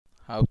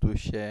how to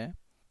share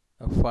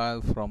a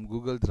file from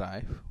Google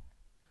Drive,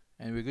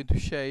 and we're going to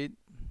share it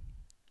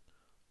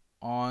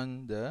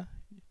on the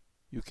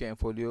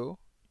UKMFolio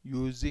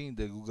using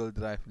the Google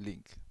Drive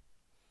link.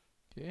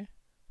 Okay,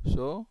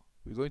 so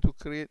we're going to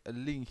create a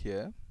link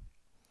here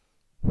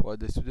for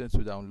the students to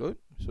download.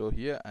 So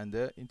here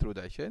under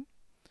introduction,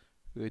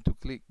 we're going to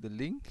click the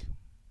link.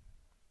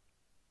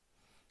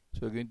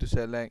 So we're going to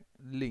select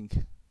link.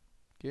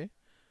 Okay,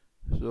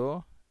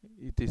 so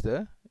it is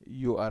the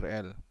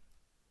URL.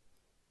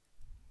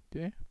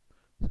 Okay,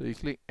 so you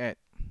click add.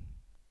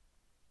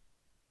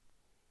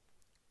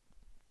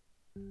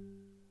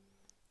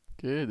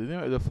 Okay, the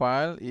name of the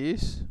file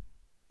is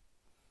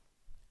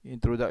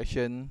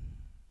introduction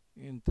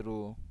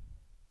intro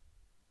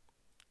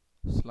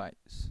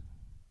slides.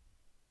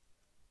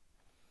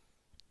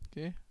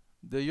 Okay,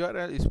 the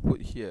URL is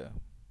put here.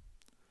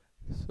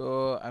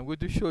 So I'm going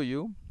to show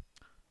you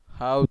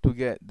how to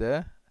get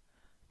the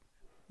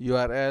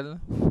URL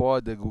for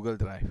the Google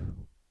Drive.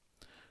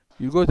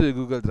 You go to the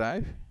Google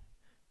Drive,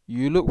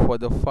 you look for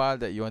the file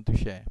that you want to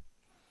share.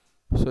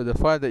 So the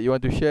file that you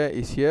want to share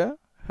is here,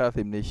 Health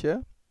in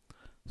Malaysia.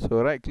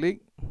 So right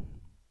click,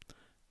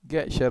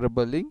 get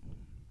shareable link.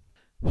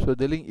 So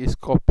the link is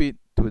copied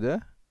to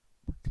the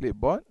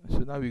clipboard. So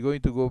now we're going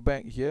to go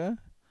back here.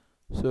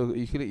 So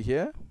you click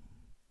here,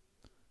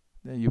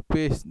 then you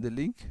paste the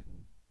link.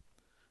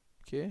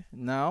 Okay,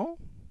 now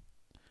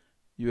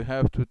you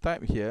have to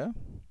type here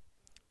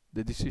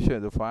the description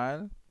of the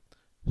file.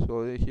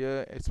 So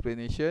here,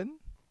 explanation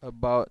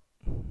about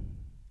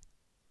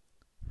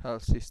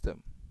health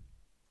system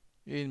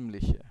in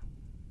Malaysia.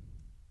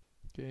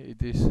 Okay,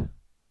 it is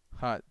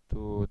hard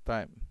to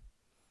type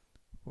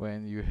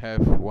when you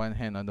have one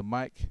hand on the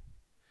mic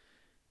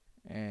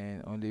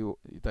and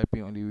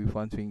typing only with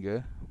one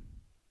finger.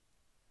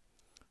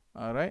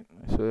 Alright,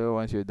 so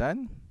once you're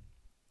done,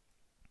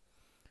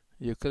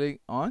 you click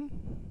on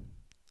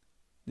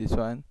this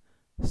one,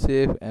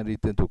 save and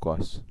return to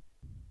course.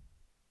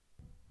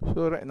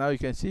 So right now you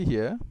can see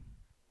here,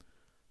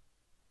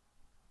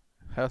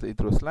 health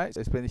intro slides,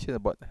 explanation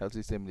about the health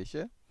system in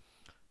Malaysia.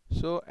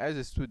 So as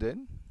a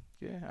student,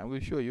 okay, I'm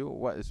going to show you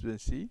what the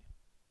students see.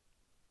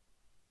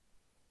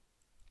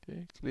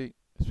 Okay, click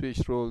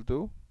switch role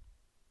to.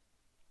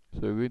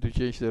 So we're going to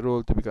change the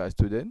role to become a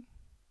student.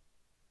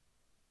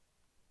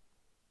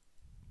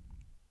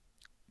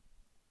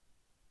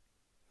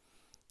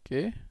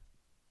 Okay,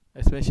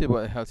 explanation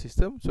about the health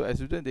system. So as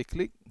a student, they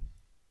click.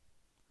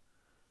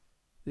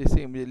 This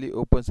thing immediately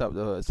opens up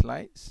the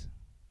slides,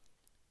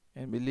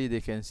 and immediately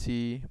they can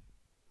see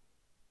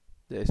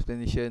the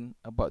explanation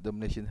about the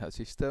Malaysian health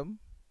system,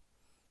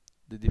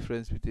 the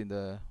difference between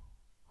the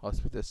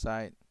hospital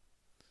side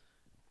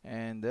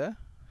and the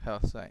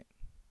health side.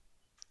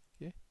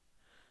 Okay,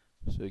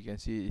 so you can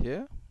see it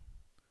here,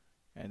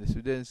 and the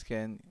students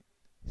can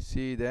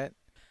see that,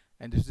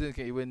 and the students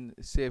can even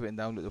save and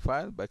download the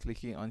file by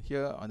clicking on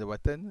here on the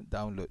button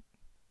download.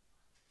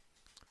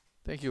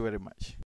 Thank you very much.